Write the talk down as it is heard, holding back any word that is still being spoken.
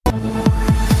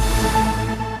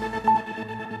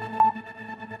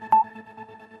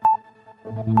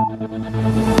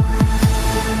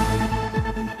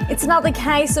It's another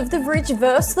case of the rich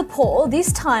versus the poor,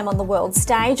 this time on the world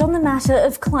stage on the matter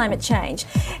of climate change.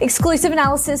 Exclusive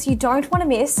analysis you don't want to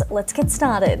miss. Let's get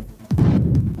started.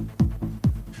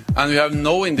 And we have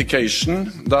no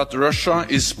indication that Russia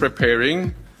is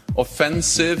preparing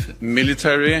offensive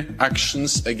military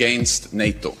actions against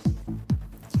NATO.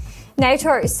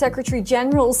 NATO Secretary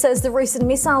General says the recent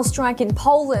missile strike in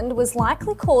Poland was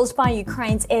likely caused by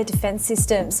Ukraine's air defence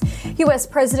systems. US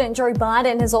President Joe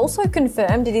Biden has also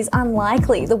confirmed it is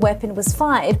unlikely the weapon was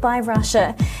fired by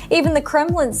Russia. Even the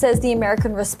Kremlin says the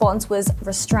American response was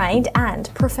restrained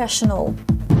and professional.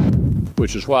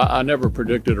 Which is why I never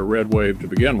predicted a red wave to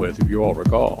begin with, if you all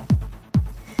recall.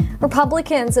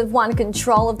 Republicans have won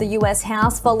control of the US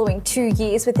House following 2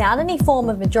 years without any form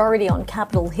of majority on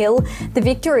Capitol Hill. The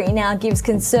victory now gives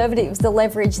Conservatives the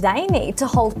leverage they need to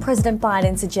hold President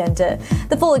Biden's agenda.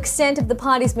 The full extent of the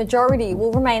party's majority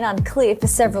will remain unclear for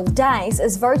several days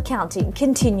as vote counting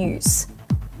continues.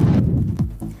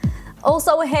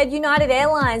 Also ahead, United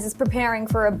Airlines is preparing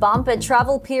for a bumper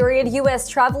travel period. US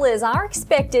travellers are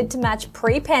expected to match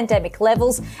pre-pandemic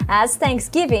levels as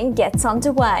Thanksgiving gets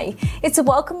underway. It's a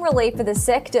welcome relief for the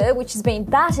sector, which has been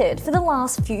battered for the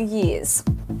last few years.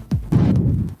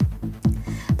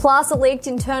 Plus, a leaked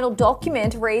internal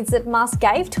document reads that Musk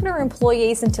gave Twitter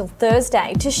employees until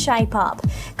Thursday to shape up.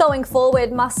 Going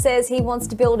forward, Musk says he wants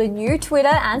to build a new Twitter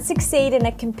and succeed in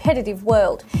a competitive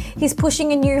world. He's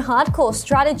pushing a new hardcore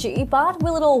strategy, but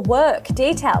will it all work?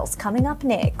 Details coming up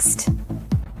next.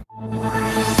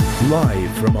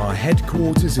 Live from our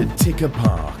headquarters at Ticker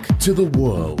Park to the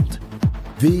world,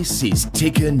 this is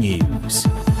Ticker News.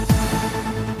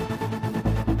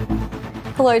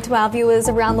 Hello to our viewers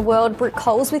around the world. Brooke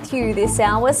Coles with you this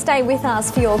hour. Stay with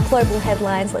us for your global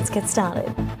headlines. Let's get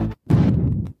started.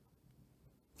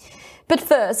 But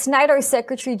first, NATO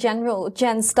Secretary General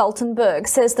Jens Stoltenberg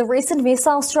says the recent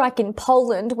missile strike in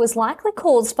Poland was likely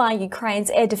caused by Ukraine's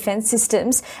air defence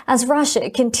systems as Russia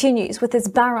continues with its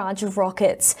barrage of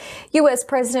rockets. US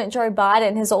President Joe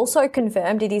Biden has also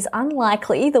confirmed it is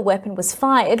unlikely the weapon was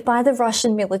fired by the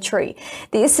Russian military.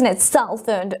 This in itself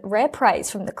earned rare praise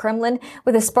from the Kremlin,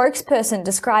 with a spokesperson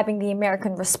describing the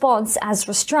American response as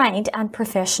restrained and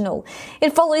professional.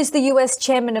 It follows the US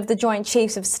Chairman of the Joint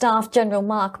Chiefs of Staff, General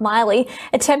Mark Milley,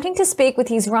 attempting to speak with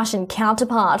his Russian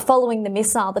counterpart following the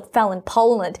missile that fell in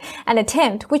Poland, an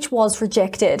attempt which was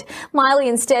rejected. Milley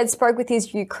instead spoke with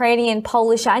his Ukrainian,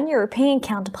 Polish and European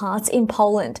counterparts in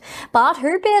Poland. But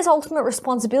who bears ultimate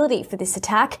responsibility for this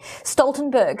attack?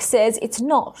 Stoltenberg says it's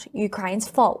not Ukraine's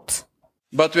fault.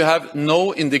 But we have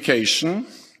no indication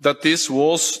that this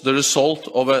was the result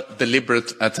of a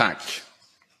deliberate attack.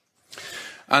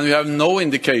 And we have no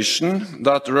indication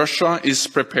that Russia is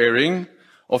preparing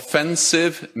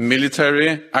offensive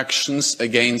military actions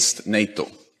against NATO.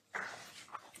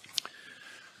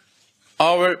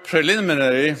 Our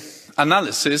preliminary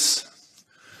analysis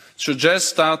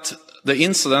suggests that the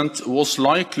incident was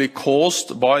likely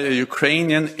caused by a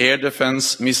Ukrainian air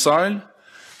defense missile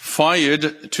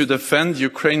fired to defend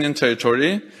Ukrainian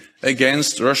territory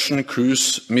against Russian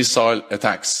cruise missile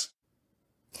attacks.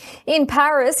 In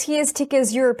Paris, here's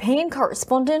Ticker's European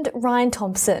correspondent, Ryan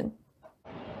Thompson.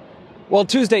 Well,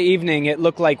 Tuesday evening, it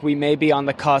looked like we may be on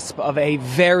the cusp of a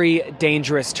very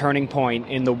dangerous turning point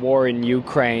in the war in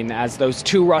Ukraine as those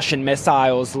 2 Russian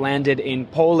missiles landed in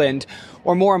Poland,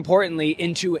 or more importantly,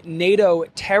 into NATO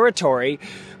territory.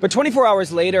 But 24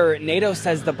 hours later, NATO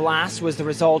says the blast was the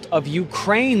result of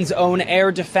Ukraine's own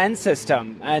air defense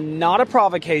system and not a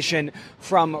provocation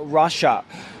from Russia.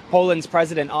 Poland's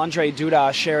President Andrzej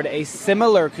Duda shared a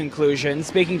similar conclusion,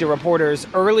 speaking to reporters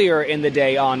earlier in the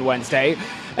day on Wednesday.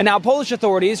 And now Polish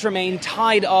authorities remain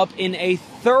tied up in a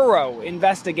thorough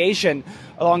investigation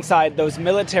alongside those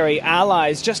military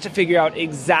allies just to figure out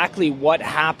exactly what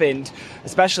happened,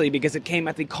 especially because it came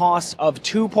at the cost of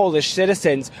 2 Polish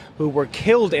citizens who were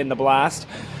killed in the blast.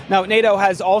 Now, NATO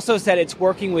has also said it's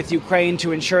working with Ukraine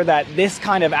to ensure that this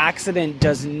kind of accident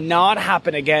does not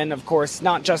happen again. Of course,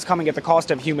 not just coming at the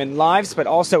cost of human lives, but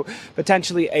also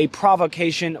potentially a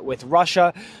provocation with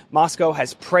Russia. Moscow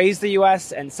has praised the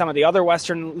U.S. and some of the other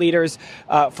Western leaders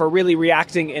for really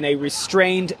reacting in a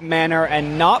restrained manner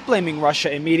and not blaming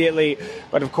Russia immediately.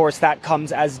 But of course, that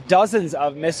comes as dozens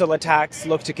of missile attacks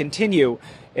look to continue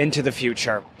into the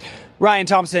future. Ryan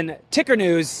Thompson, Ticker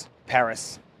News,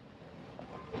 Paris.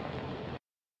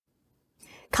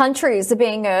 Countries are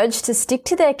being urged to stick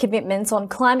to their commitments on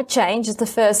climate change as the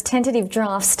first tentative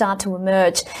drafts start to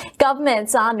emerge.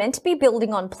 Governments are meant to be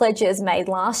building on pledges made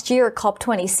last year at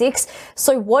COP26.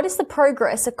 So what is the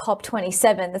progress at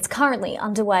COP27 that's currently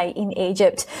underway in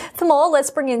Egypt? For more, let's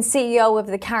bring in CEO of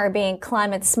the Caribbean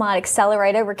Climate Smart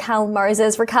Accelerator, Racquel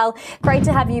Moses. Racquel, great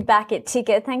to have you back at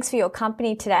Ticker. Thanks for your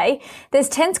company today. There's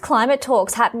tense climate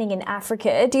talks happening in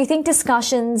Africa. Do you think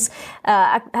discussions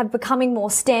are becoming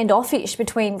more standoffish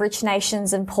between rich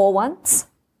nations and poor ones?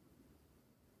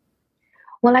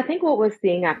 Well, I think what we're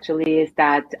seeing actually is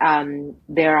that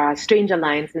there are strange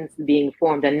alliances being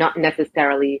formed and not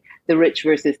necessarily the rich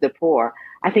versus the poor.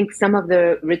 I think some of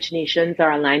the rich nations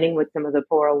are aligning with some of the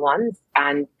poorer ones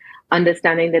and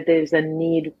understanding that there's a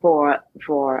need for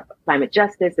climate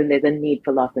justice and there's a need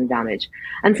for loss and damage.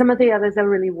 And some of the others are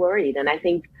really worried. And I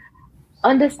think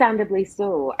understandably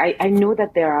so. I know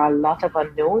that there are a lot of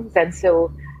unknowns. And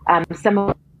so some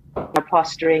of them are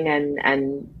posturing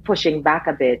and pushing back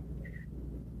a bit.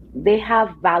 They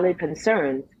have valid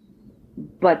concerns,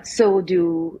 but so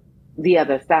do the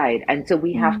other side. And so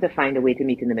we have to find a way to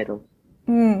meet in the middle.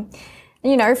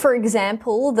 You know, for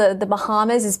example, the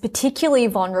Bahamas is particularly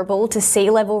vulnerable to sea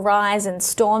level rise and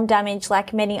storm damage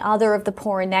like many other of the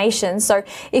poorer nations. So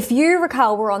if you,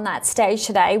 Racquel, were on that stage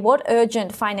today, what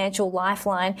urgent financial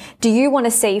lifeline do you want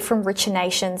to see from richer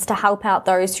nations to help out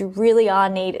those who really are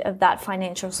in need of that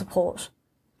financial support?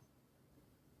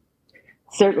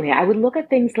 Certainly. I would look at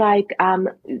things like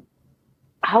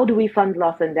how do we fund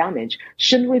loss and damage?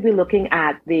 Shouldn't we be looking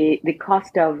at the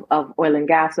cost of oil and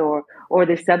gas or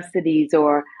the subsidies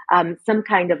or some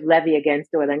kind of levy against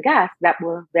oil and gas that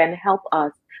will then help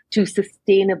us to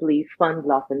sustainably fund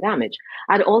loss and damage?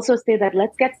 I'd also say that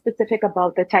let's get specific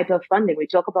about the type of funding. We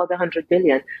talk about the $100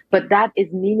 billion, but that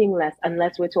is meaningless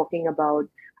unless we're talking about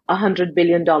 $100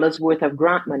 billion worth of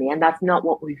grant money. And that's not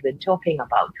what we've been talking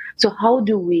about. So how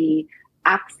do we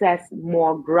access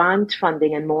more grant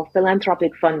funding and more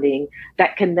philanthropic funding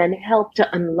that can then help to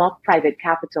unlock private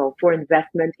capital for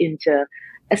investment into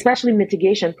especially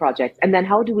mitigation projects? And then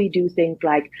how do we do things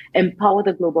like empower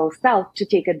the global south to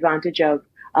take advantage of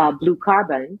blue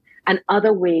carbon and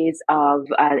other ways of,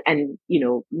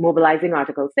 mobilizing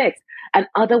Article 6 and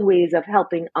other ways of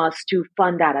helping us to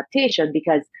fund adaptation,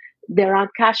 because there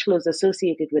aren't cash flows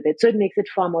associated with it. So it makes it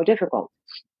far more difficult.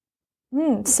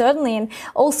 Certainly. And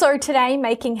also today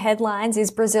making headlines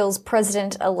is Brazil's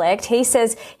president-elect. He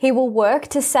says he will work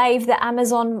to save the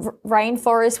Amazon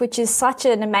rainforest, which is such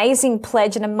an amazing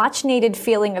pledge and a much-needed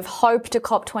feeling of hope to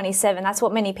COP27. That's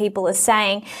what many people are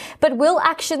saying. But will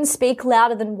actions speak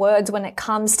louder than words when it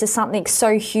comes to something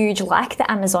so huge like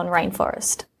the Amazon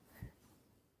rainforest?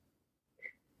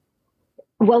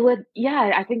 Well,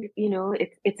 I think,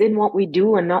 it's in what we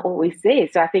do and not what we say.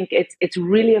 So I think it's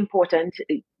really important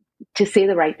to say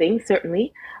the right things,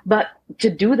 certainly, but to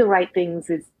do the right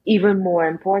things is even more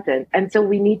important. And so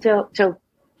we need to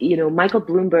Michael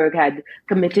Bloomberg had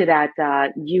committed at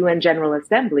UN General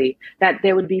Assembly that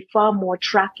there would be far more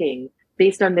tracking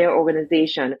based on their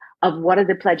organization of what are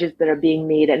the pledges that are being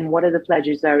made and what are the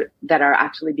pledges that are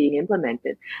actually being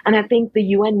implemented. And I think the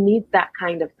UN needs that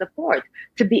kind of support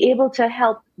to be able to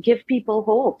help give people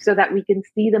hope so that we can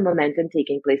see the momentum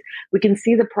taking place. We can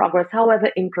see the progress,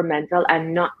 however incremental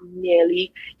and not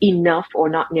nearly enough or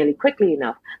not nearly quickly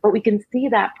enough, but we can see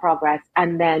that progress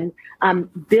and then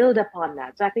build upon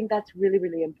that. So I think that's really,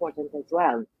 really important as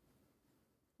well.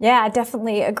 Yeah, I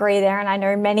definitely agree there. And I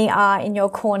know many are in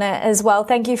your corner as well.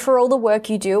 Thank you for all the work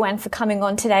you do and for coming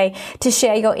on today to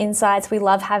share your insights. We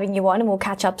love having you on and we'll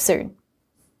catch up soon.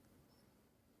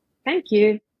 Thank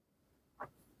you.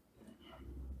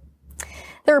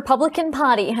 The Republican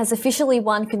Party has officially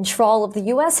won control of the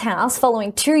US House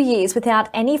following 2 years without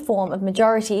any form of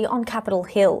majority on Capitol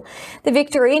Hill. The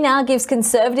victory now gives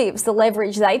Conservatives the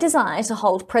leverage they desire to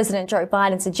hold President Joe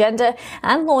Biden's agenda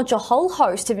and launch a whole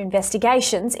host of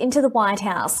investigations into the White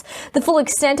House. The full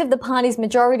extent of the party's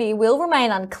majority will remain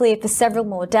unclear for several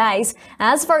more days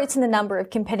as votes in the number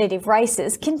of competitive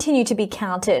races continue to be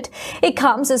counted. It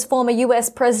comes as former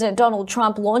US President Donald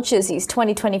Trump launches his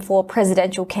 2024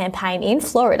 presidential campaign in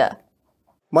Florida.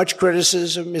 Much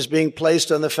criticism is being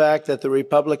placed on the fact that the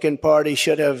Republican Party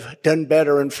should have done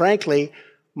better, and frankly,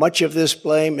 much of this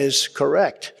blame is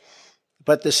correct.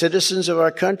 But the citizens of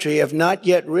our country have not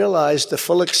yet realized the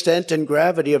full extent and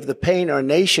gravity of the pain our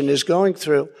nation is going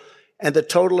through, and the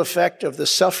total effect of the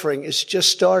suffering is just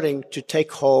starting to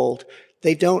take hold.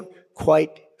 They don't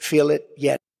quite feel it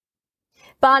yet.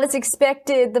 But as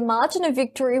expected, the margin of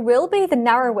victory will be the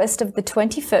narrowest of the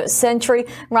 21st century,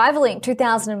 rivaling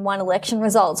 2001 election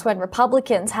results when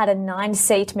Republicans had a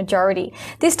 9-seat majority.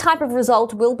 This type of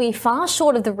result will be far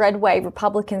short of the red wave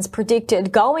Republicans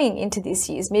predicted going into this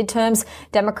year's midterms.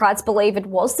 Democrats believe it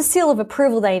was the seal of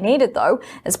approval they needed, though,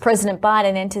 as President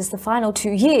Biden enters the final 2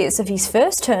 years of his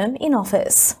first term in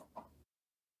office.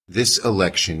 This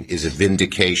election is a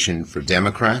vindication for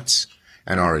Democrats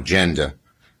and our agenda,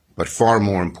 but far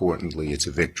more importantly, it's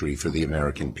a victory for the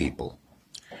American people.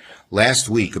 Last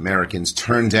week, Americans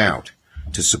turned out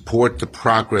to support the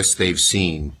progress they've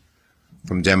seen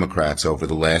from Democrats over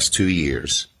the last 2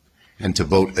 years and to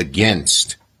vote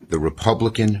against the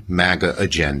Republican MAGA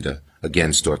agenda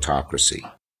against autocracy.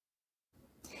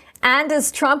 And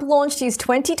as Trump launched his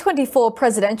 2024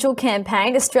 presidential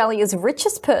campaign, Australia's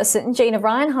richest person, Gina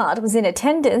Rinehart, was in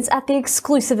attendance at the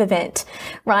exclusive event.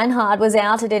 Rinehart was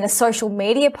outed in a social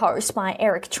media post by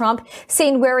Eric Trump,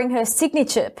 seen wearing her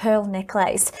signature pearl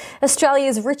necklace.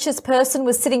 Australia's richest person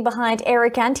was sitting behind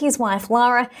Eric and his wife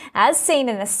Lara, as seen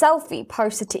in a selfie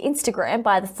posted to Instagram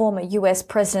by the former US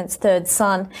president's third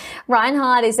son.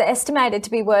 Rinehart is estimated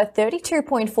to be worth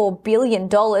 $32.4 billion,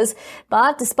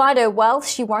 but despite her wealth,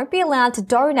 she won't be allowed to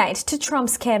donate to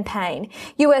Trump's campaign.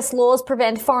 US laws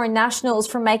prevent foreign nationals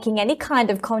from making any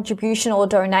kind of contribution or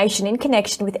donation in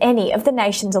connection with any of the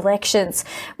nation's elections.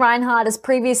 Rinehart has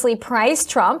previously praised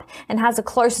Trump and has a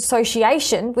close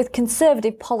association with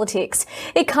conservative politics.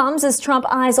 It comes as Trump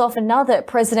eyes off another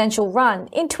presidential run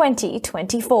in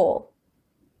 2024.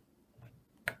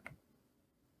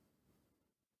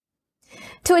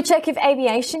 To a check of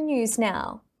aviation news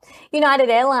now. United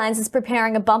Airlines is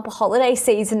preparing a bumper holiday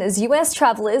season as US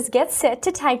travellers get set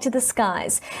to take to the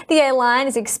skies. The airline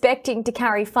is expecting to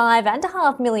carry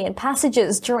 5.5 million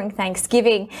passengers during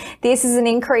Thanksgiving. This is an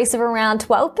increase of around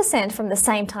 12% from the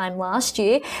same time last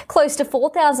year. Close to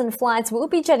 4,000 flights will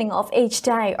be jetting off each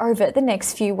day over the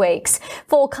next few weeks.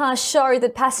 Forecasts show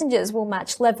that passengers will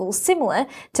match levels similar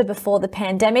to before the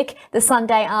pandemic. The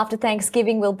Sunday after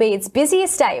Thanksgiving will be its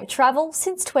busiest day of travel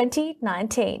since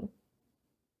 2019.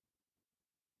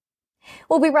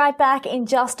 We'll be right back in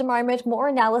just a moment. More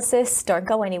analysis. Don't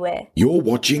go anywhere. You're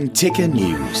watching Ticker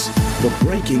News. For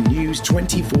breaking news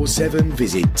 24/7,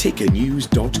 visit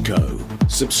tickernews.co.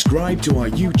 Subscribe to our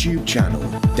YouTube channel.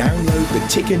 Download the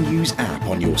Ticker News app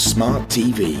on your smart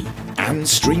TV. And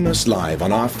stream us live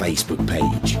on our Facebook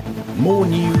page. More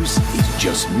news is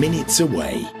just minutes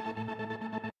away.